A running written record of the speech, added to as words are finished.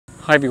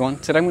Hi everyone,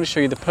 today I'm going to show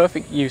you the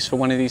perfect use for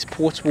one of these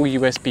portable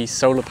USB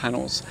solar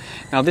panels.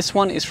 Now this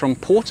one is from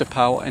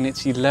Portapow and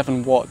it's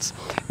 11 watts.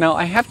 Now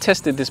I have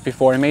tested this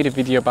before, I made a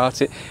video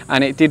about it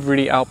and it did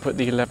really output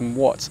the 11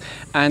 watts.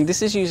 And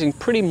this is using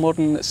pretty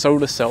modern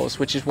solar cells,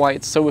 which is why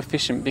it's so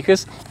efficient,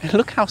 because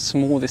look how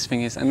small this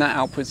thing is and that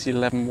outputs the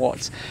 11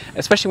 watts.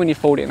 Especially when you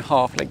fold it in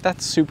half, like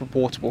that's super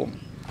portable.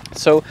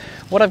 So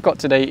what I've got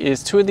today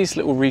is two of these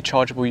little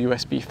rechargeable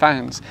USB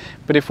fans,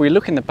 but if we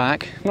look in the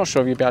back, I'm not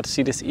sure if you'll be able to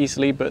see this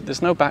easily, but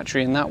there's no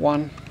battery in that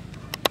one.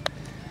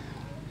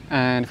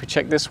 And if we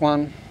check this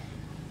one,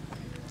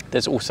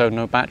 there's also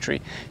no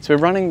battery. So we're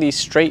running these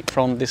straight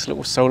from this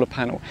little solar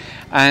panel.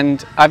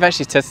 And I've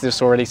actually tested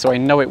this already, so I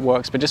know it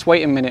works, but just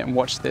wait a minute and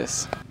watch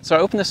this. So I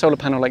open the solar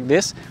panel like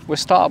this, we'll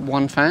start up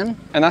one fan,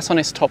 and that's on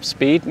its top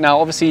speed. Now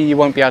obviously you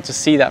won't be able to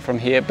see that from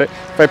here, but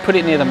if I put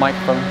it near the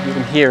microphone, you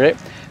can hear it.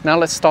 Now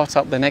let's start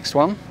up the next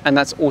one, and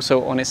that's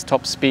also on its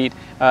top speed.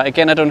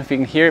 Again, I don't know if you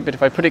can hear it, but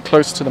if I put it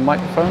close to the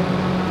microphone,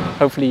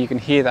 hopefully you can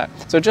hear that.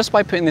 So just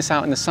by putting this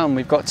out in the sun,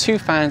 we've got two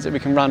fans that we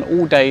can run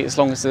all day as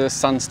long as the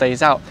sun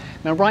stays out.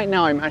 Now right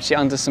now I'm actually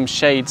under some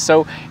shade,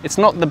 so it's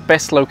not the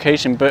best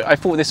location, but I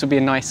thought this would be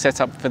a nice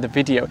setup for the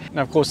video.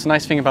 Now of course the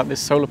nice thing about this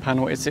solar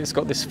panel is it's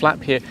got this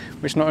flap here,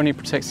 which not only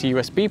protects the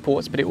USB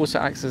ports, but it also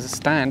acts as a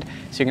stand,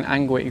 so you can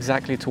angle it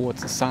exactly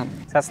towards the sun.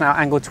 So that's now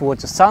angled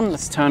towards the sun.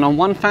 Let's turn on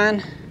one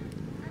fan.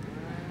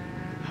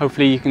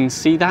 Hopefully you can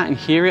see that and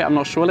hear it. I'm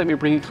not sure. Let me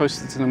bring it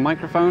closer to the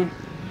microphone.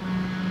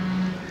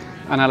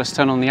 And now let's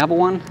turn on the other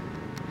one.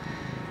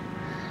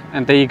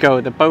 And there you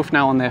go. They're both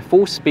now on their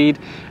full speed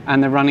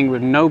and they're running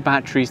with no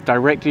batteries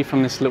directly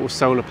from this little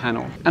solar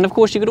panel. And of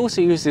course you could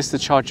also use this to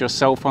charge your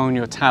cell phone,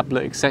 your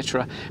tablet,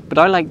 etc. But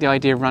I like the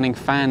idea of running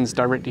fans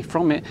directly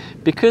from it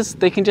because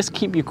they can just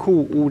keep you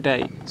cool all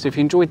day. So if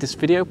you enjoyed this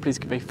video, please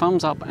give a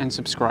thumbs up and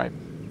subscribe.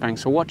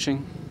 Thanks for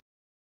watching.